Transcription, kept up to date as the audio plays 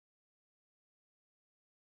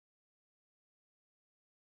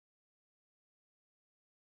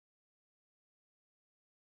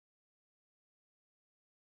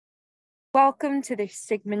Welcome to the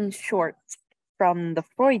Sigmund Shorts from the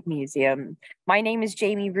Freud Museum. My name is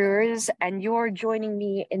Jamie Ruers, and you're joining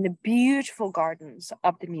me in the beautiful gardens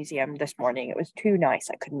of the museum this morning. It was too nice,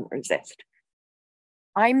 I couldn't resist.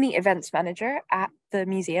 I'm the events manager at the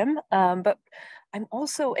museum, but I'm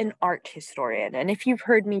also an art historian. And if you've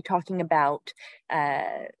heard me talking about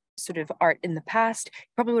sort of art in the past, you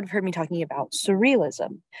probably would have heard me talking about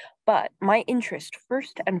surrealism. But my interest,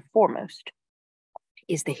 first and foremost,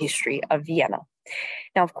 is the history of Vienna.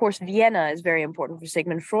 Now, of course, Vienna is very important for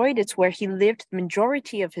Sigmund Freud. It's where he lived the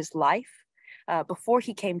majority of his life before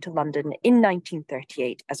he came to London in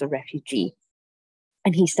 1938 as a refugee.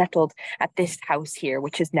 And he settled at this house here,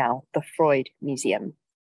 which is now the Freud Museum.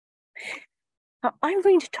 Now, I'm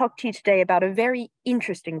going to talk to you today about a very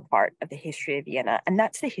interesting part of the history of Vienna, and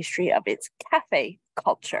that's the history of its cafe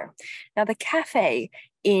culture. Now, the cafe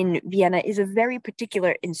in Vienna is a very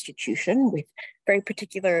particular institution with very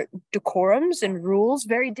particular decorums and rules,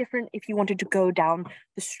 very different if you wanted to go down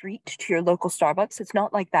the street to your local Starbucks. It's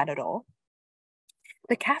not like that at all.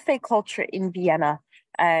 The cafe culture in Vienna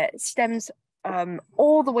stems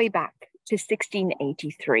all the way back to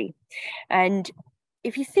 1683. And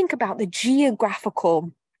if you think about the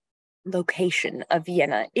geographical location of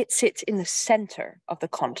Vienna, it sits in the center of the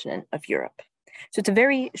continent of Europe. So it's a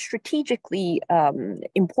very strategically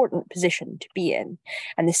important position to be in.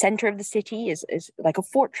 And the center of the city is like a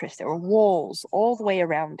fortress. There are walls all the way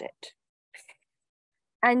around it.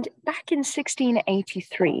 And back in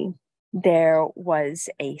 1683, there was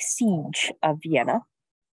a siege of Vienna.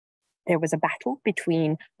 There was a battle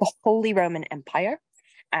between the Holy Roman Empire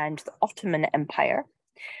and the Ottoman Empire.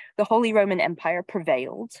 The Holy Roman Empire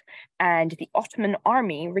prevailed and the Ottoman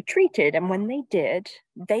army retreated. And when they did,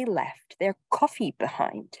 they left their coffee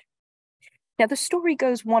behind. Now, the story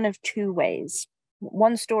goes one of two ways.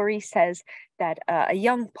 One story says that a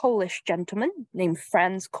young Polish gentleman named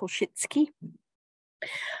Franz Kolszycki,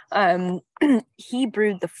 he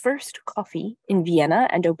brewed the first coffee in Vienna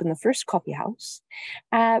and opened the first coffee house.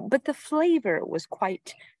 But the flavor was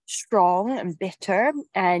quite strong and bitter,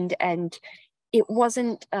 and it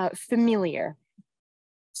wasn't familiar.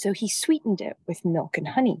 So he sweetened it with milk and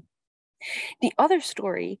honey. The other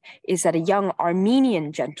story is that a young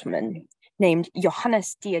Armenian gentleman named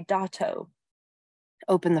Johannes Diodato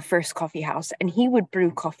opened the first coffee house, and he would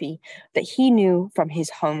brew coffee that he knew from his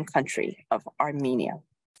home country of Armenia.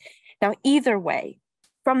 Now, either way,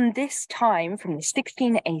 from this time, from the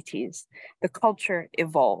 1680s, the culture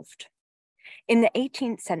evolved. In the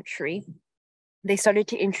 18th century, they started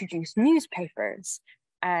to introduce newspapers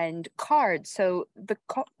and cards. So the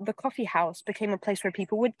coffee house became a place where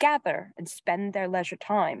people would gather and spend their leisure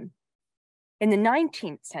time. In the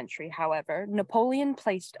 19th century, however, Napoleon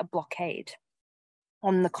placed a blockade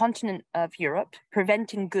on the continent of Europe,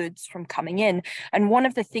 preventing goods from coming in. And one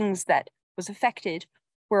of the things that was affected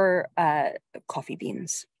were coffee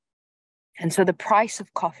beans. And so the price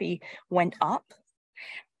of coffee went up,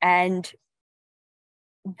 and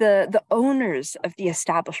the owners of the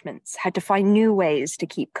establishments had to find new ways to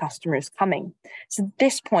keep customers coming. So at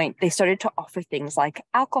this point, they started to offer things like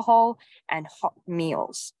alcohol and hot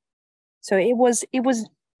meals. So it was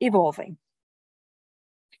evolving.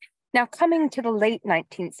 Now, coming to the late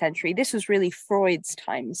 19th century, this was really Freud's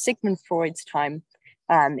time, Sigmund Freud's time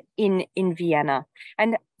in Vienna.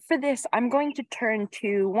 And for this, I'm going to turn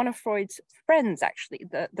to one of Freud's friends, actually,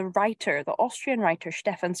 the writer, the Austrian writer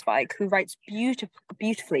Stefan Zweig, who writes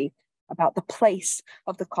beautifully about the place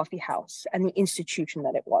of the coffee house and the institution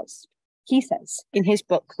that it was. He says in his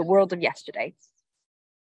book, The World of Yesterday,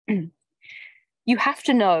 you have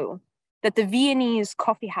to know that the Viennese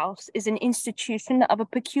coffee house is an institution of a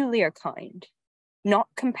peculiar kind, not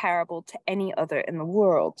comparable to any other in the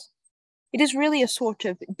world. It is really a sort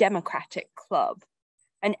of democratic club,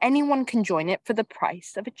 and anyone can join it for the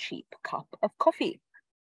price of a cheap cup of coffee.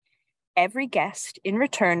 Every guest, in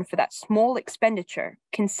return for that small expenditure,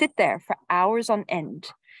 can sit there for hours on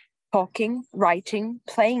end, talking, writing,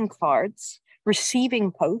 playing cards,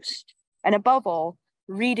 receiving post, and above all,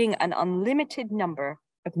 reading an unlimited number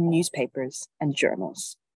of newspapers and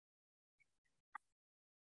journals.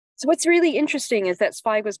 So what's really interesting is that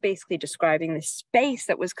Zweig was basically describing this space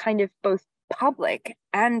that was kind of both public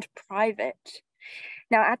and private.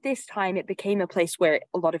 Now, at this time, it became a place where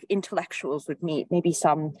a lot of intellectuals would meet, maybe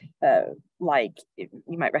some like, you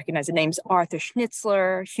might recognize the names Arthur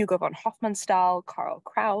Schnitzler, Hugo von Hofmannsthal, Karl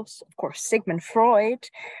Kraus, of course, Sigmund Freud,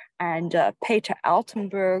 and Peter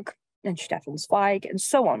Altenburg, and Stefan Zweig, and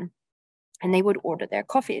so on. And they would order their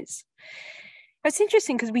coffees. It's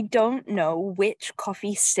interesting because we don't know which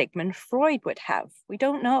coffee Sigmund Freud would have. We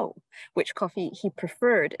don't know which coffee he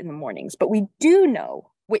preferred in the mornings, but we do know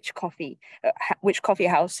which coffee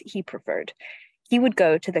house he preferred. He would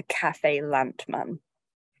go to the Café Landmann,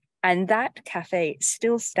 and that cafe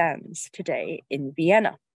still stands today in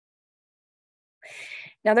Vienna.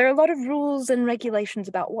 Now, there are a lot of rules and regulations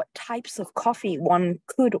about what types of coffee one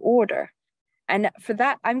could order. And for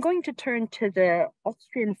that, I'm going to turn to the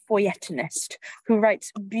Austrian feuilletonist who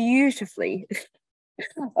writes beautifully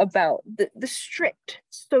about the strict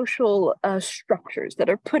social structures that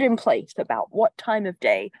are put in place about what time of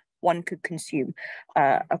day one could consume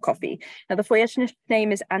a coffee. Now, the feuilletonist's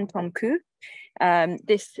name is Anton Kuh.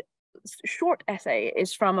 This short essay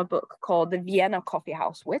is from a book called The Vienna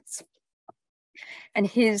Coffeehouse Wits. And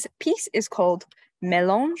his piece is called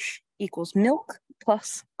Mélange equals milk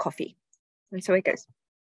plus coffee. And so it goes.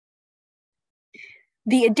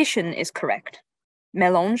 The addition is correct.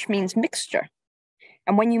 Mélange means mixture.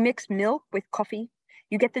 And when you mix milk with coffee,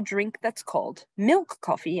 you get the drink that's called milk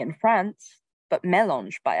coffee in France, but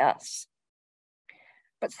mélange by us.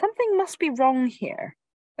 But something must be wrong here.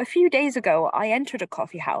 A few days ago, I entered a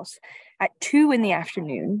coffee house at 2 in the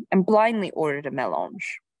afternoon and blindly ordered a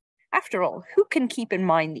mélange. After all, who can keep in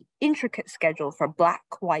mind the intricate schedule for black,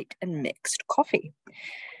 white, and mixed coffee?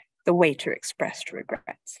 The waiter expressed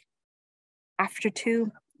regrets. After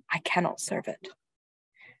 2, I cannot serve it.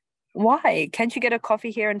 Why? Can't you get a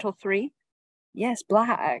coffee here until 3? Yes,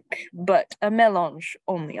 black, but a mélange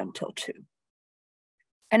only until 2.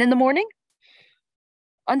 And in the morning?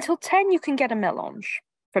 Until 10, you can get a mélange.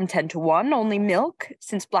 From 10 to 1, only milk,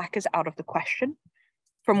 since black is out of the question.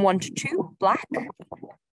 From 1 to 2, black,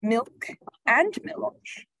 milk, and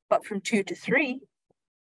mélange. But from 2 to 3,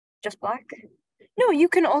 just black. No, you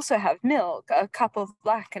can also have milk, a cup of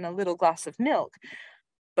black and a little glass of milk,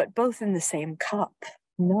 but both in the same cup.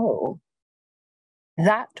 No.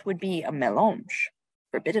 That would be a mélange,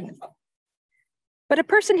 forbidden. But a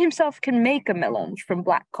person himself can make a mélange from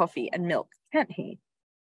black coffee and milk, can't he?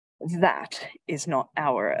 That is not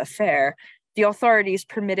our affair. The authorities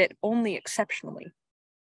permit it only exceptionally.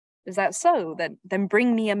 Is that so? Then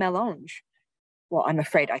bring me a mélange. Well, I'm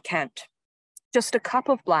afraid I can't. Just a cup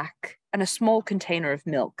of black and a small container of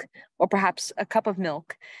milk, or perhaps a cup of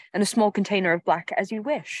milk and a small container of black, as you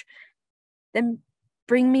wish. Then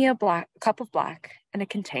bring me a cup of black and a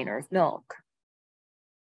container of milk.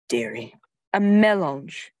 Dearie, a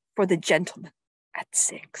mélange for the gentleman at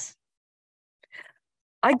 6.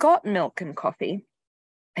 I got milk and coffee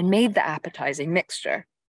and made the appetizing mixture.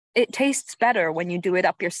 It tastes better when you do it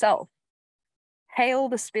up yourself. Hail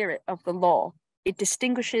the spirit of the law. It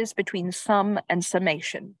distinguishes between sum and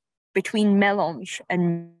summation, between mélange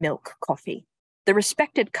and milk coffee. The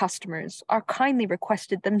respected customers are kindly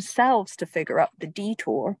requested themselves to figure out the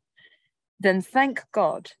detour. Then thank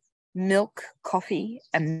God, milk, coffee,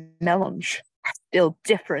 and mélange are still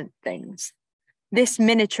different things. This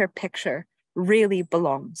miniature picture really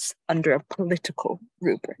belongs under a political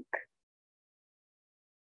rubric.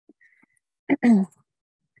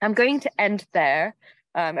 I'm going to end there.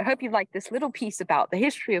 I hope you liked this little piece about the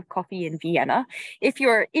history of coffee in Vienna. If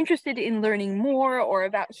you're interested in learning more or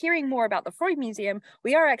about hearing more about the Freud Museum,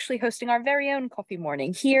 we are actually hosting our very own coffee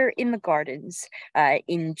morning here in the gardens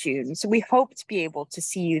in June. So we hope to be able to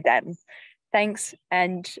see you then. Thanks,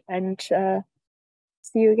 and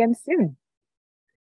see you again soon.